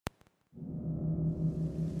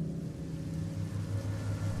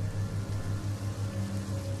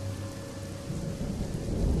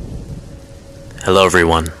Hello,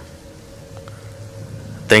 everyone.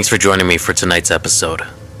 Thanks for joining me for tonight's episode.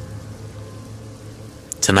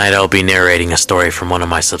 Tonight, I'll be narrating a story from one of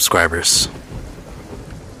my subscribers.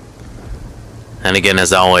 And again,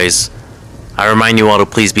 as always, I remind you all to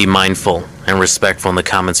please be mindful and respectful in the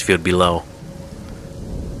comments field below.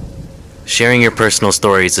 Sharing your personal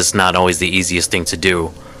stories is not always the easiest thing to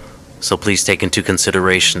do, so please take into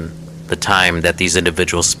consideration the time that these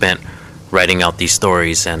individuals spent writing out these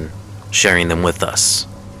stories and sharing them with us.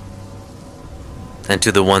 And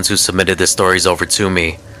to the ones who submitted the stories over to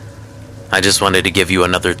me, I just wanted to give you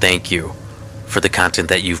another thank you for the content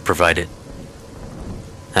that you've provided.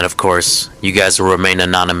 And of course, you guys will remain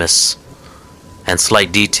anonymous, and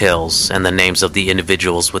slight details and the names of the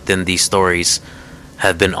individuals within these stories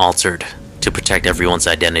have been altered to protect everyone's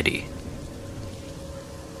identity.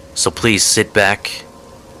 So please sit back,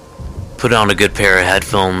 put on a good pair of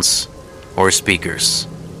headphones or speakers,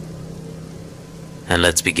 and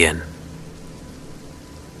let's begin.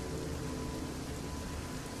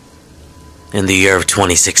 In the year of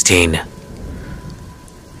 2016,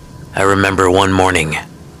 I remember one morning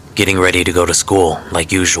getting ready to go to school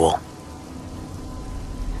like usual.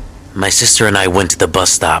 My sister and I went to the bus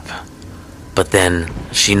stop, but then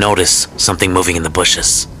she noticed something moving in the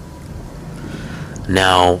bushes.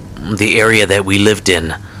 Now, the area that we lived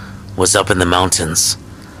in was up in the mountains,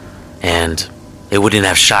 and it wouldn't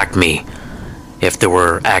have shocked me if there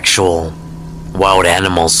were actual wild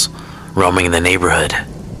animals roaming in the neighborhood.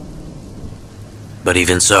 But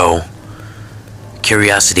even so,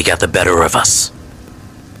 curiosity got the better of us,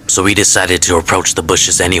 so we decided to approach the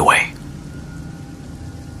bushes anyway.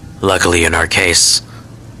 Luckily in our case,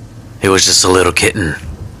 it was just a little kitten,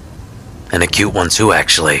 and a cute one too,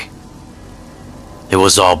 actually. It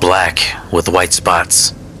was all black with white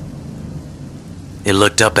spots. It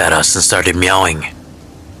looked up at us and started meowing.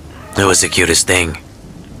 It was the cutest thing.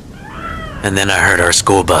 And then I heard our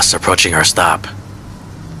school bus approaching our stop.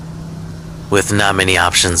 With not many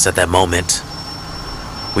options at that moment,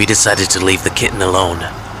 we decided to leave the kitten alone,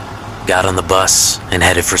 got on the bus, and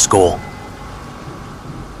headed for school.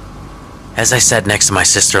 As I sat next to my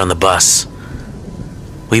sister on the bus,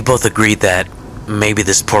 we both agreed that maybe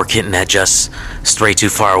this poor kitten had just strayed too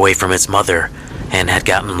far away from its mother and had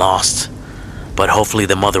gotten lost, but hopefully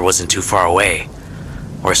the mother wasn't too far away,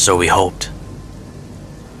 or so we hoped.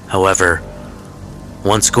 However,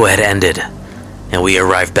 once school had ended and we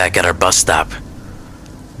arrived back at our bus stop,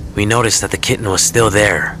 we noticed that the kitten was still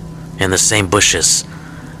there in the same bushes,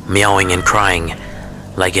 meowing and crying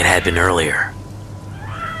like it had been earlier.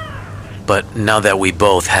 But now that we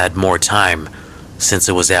both had more time, since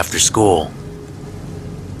it was after school,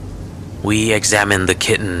 we examined the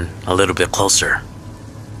kitten a little bit closer.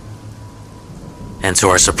 And to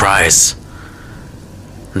our surprise,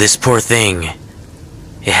 this poor thing,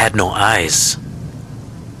 it had no eyes.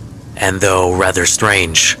 And though rather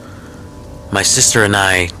strange, my sister and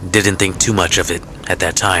I didn't think too much of it at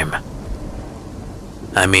that time.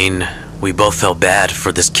 I mean, we both felt bad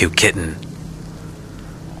for this cute kitten.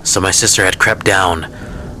 So my sister had crept down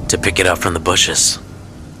to pick it up from the bushes.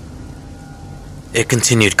 It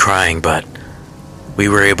continued crying, but we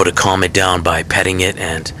were able to calm it down by petting it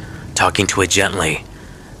and talking to it gently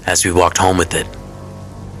as we walked home with it.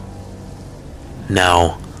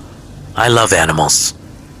 Now, I love animals,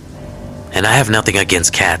 and I have nothing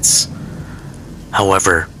against cats.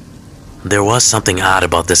 However, there was something odd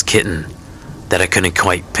about this kitten that I couldn't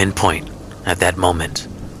quite pinpoint at that moment.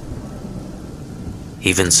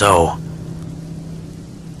 Even so,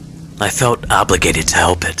 I felt obligated to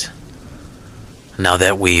help it, now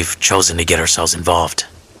that we've chosen to get ourselves involved.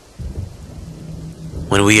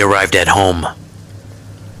 When we arrived at home,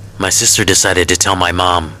 my sister decided to tell my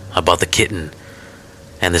mom about the kitten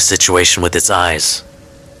and the situation with its eyes.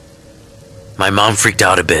 My mom freaked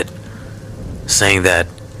out a bit, saying that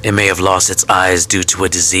it may have lost its eyes due to a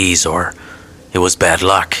disease or it was bad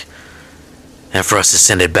luck, and for us to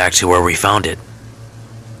send it back to where we found it.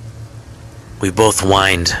 We both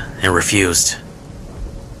whined and refused.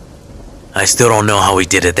 I still don't know how we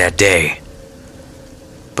did it that day,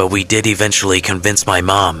 but we did eventually convince my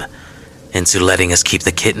mom into letting us keep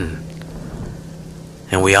the kitten,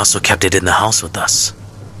 and we also kept it in the house with us.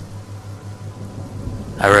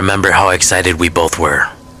 I remember how excited we both were.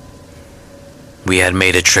 We had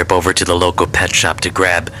made a trip over to the local pet shop to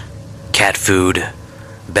grab cat food,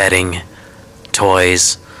 bedding,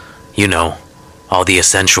 toys, you know, all the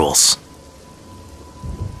essentials.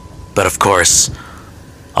 But of course,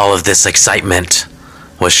 all of this excitement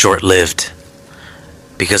was short-lived,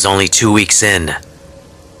 because only 2 weeks in,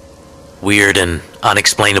 weird and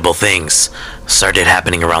unexplainable things started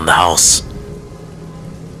happening around the house.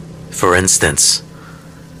 For instance,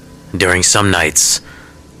 during some nights,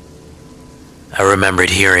 I remembered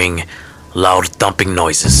hearing loud thumping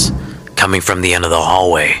noises coming from the end of the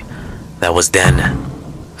hallway that was then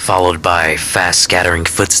followed by fast scattering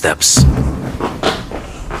footsteps.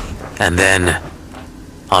 And then,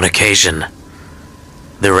 on occasion,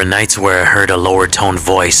 there were nights where I heard a lower toned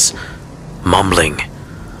voice mumbling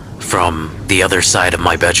from the other side of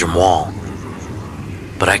my bedroom wall,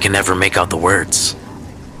 but I can never make out the words.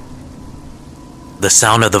 The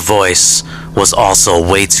sound of the voice was also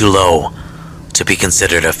way too low to be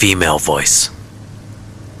considered a female voice.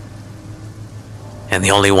 And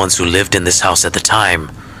the only ones who lived in this house at the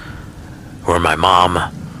time were my mom,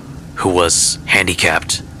 who was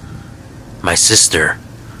handicapped, my sister,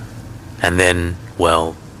 and then,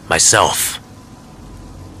 well, myself.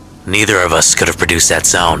 Neither of us could have produced that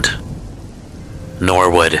sound,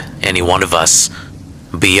 nor would any one of us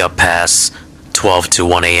be up past 12 to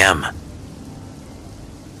 1 a.m.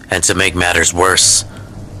 And to make matters worse,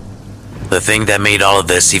 the thing that made all of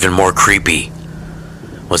this even more creepy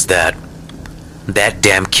was that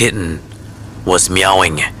damn kitten was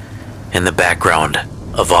meowing in the background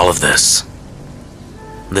of all of this.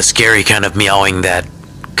 The scary kind of meowing that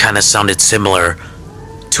kind of sounded similar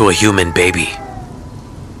to a human baby.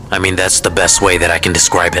 I mean, that's the best way that I can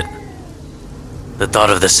describe it. The thought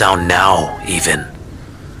of the sound now, even,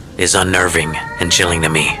 is unnerving and chilling to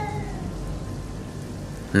me.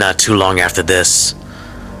 Not too long after this,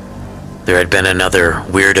 there had been another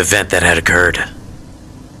weird event that had occurred.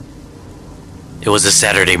 It was a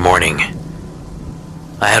Saturday morning.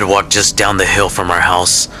 I had walked just down the hill from our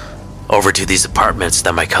house over to these apartments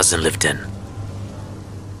that my cousin lived in.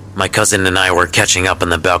 My cousin and I were catching up on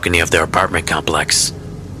the balcony of their apartment complex,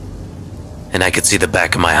 and I could see the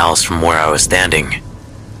back of my house from where I was standing.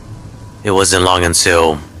 It wasn't long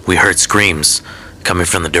until we heard screams coming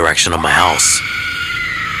from the direction of my house.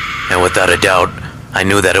 And without a doubt, I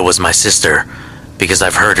knew that it was my sister because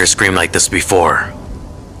I've heard her scream like this before.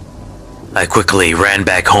 I quickly ran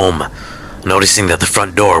back home, noticing that the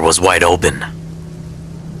front door was wide open.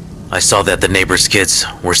 I saw that the neighbor's kids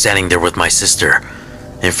were standing there with my sister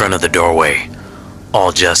in front of the doorway,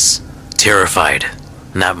 all just terrified,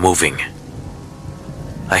 not moving.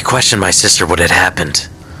 I questioned my sister what had happened,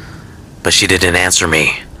 but she didn't answer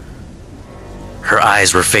me. Her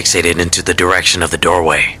eyes were fixated into the direction of the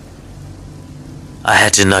doorway. I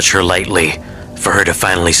had to nudge her lightly for her to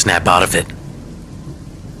finally snap out of it.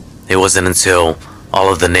 It wasn't until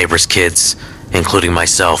all of the neighbors' kids, including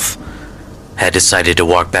myself, had decided to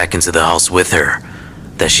walk back into the house with her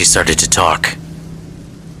that she started to talk.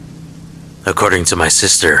 According to my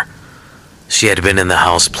sister, she had been in the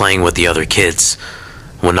house playing with the other kids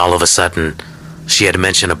when all of a sudden she had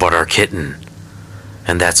mentioned about our kitten,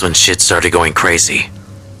 and that's when shit started going crazy.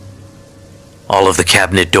 All of the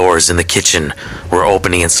cabinet doors in the kitchen were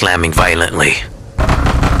opening and slamming violently,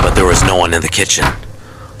 but there was no one in the kitchen,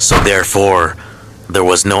 so therefore there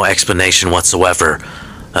was no explanation whatsoever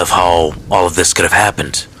of how all of this could have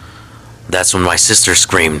happened. That's when my sister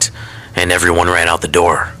screamed and everyone ran out the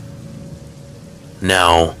door.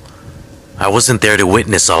 Now, I wasn't there to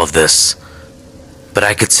witness all of this, but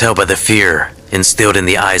I could tell by the fear instilled in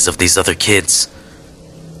the eyes of these other kids,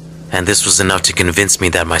 and this was enough to convince me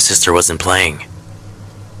that my sister wasn't playing.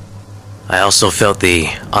 I also felt the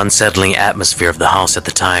unsettling atmosphere of the house at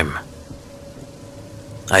the time.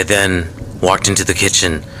 I then walked into the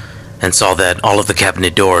kitchen and saw that all of the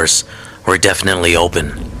cabinet doors were definitely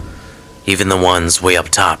open, even the ones way up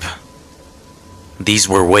top. These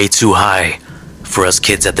were way too high for us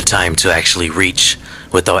kids at the time to actually reach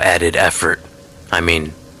without added effort. I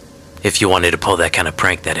mean, if you wanted to pull that kind of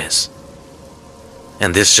prank, that is.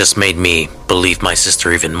 And this just made me believe my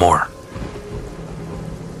sister even more.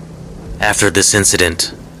 After this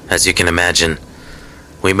incident, as you can imagine,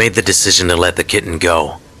 we made the decision to let the kitten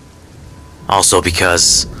go. Also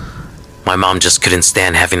because my mom just couldn't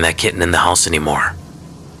stand having that kitten in the house anymore.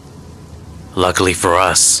 Luckily for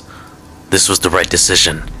us, this was the right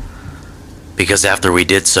decision, because after we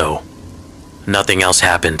did so, nothing else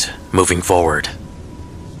happened moving forward.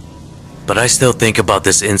 But I still think about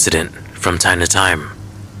this incident from time to time.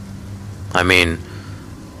 I mean,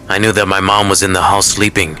 I knew that my mom was in the house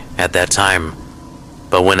sleeping at that time,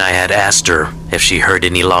 but when I had asked her if she heard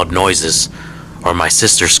any loud noises, or my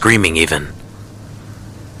sister screaming even,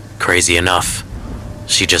 crazy enough,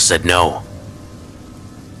 she just said no.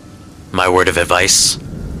 My word of advice: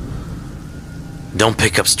 don't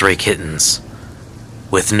pick up stray kittens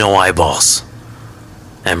with no eyeballs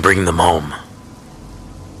and bring them home.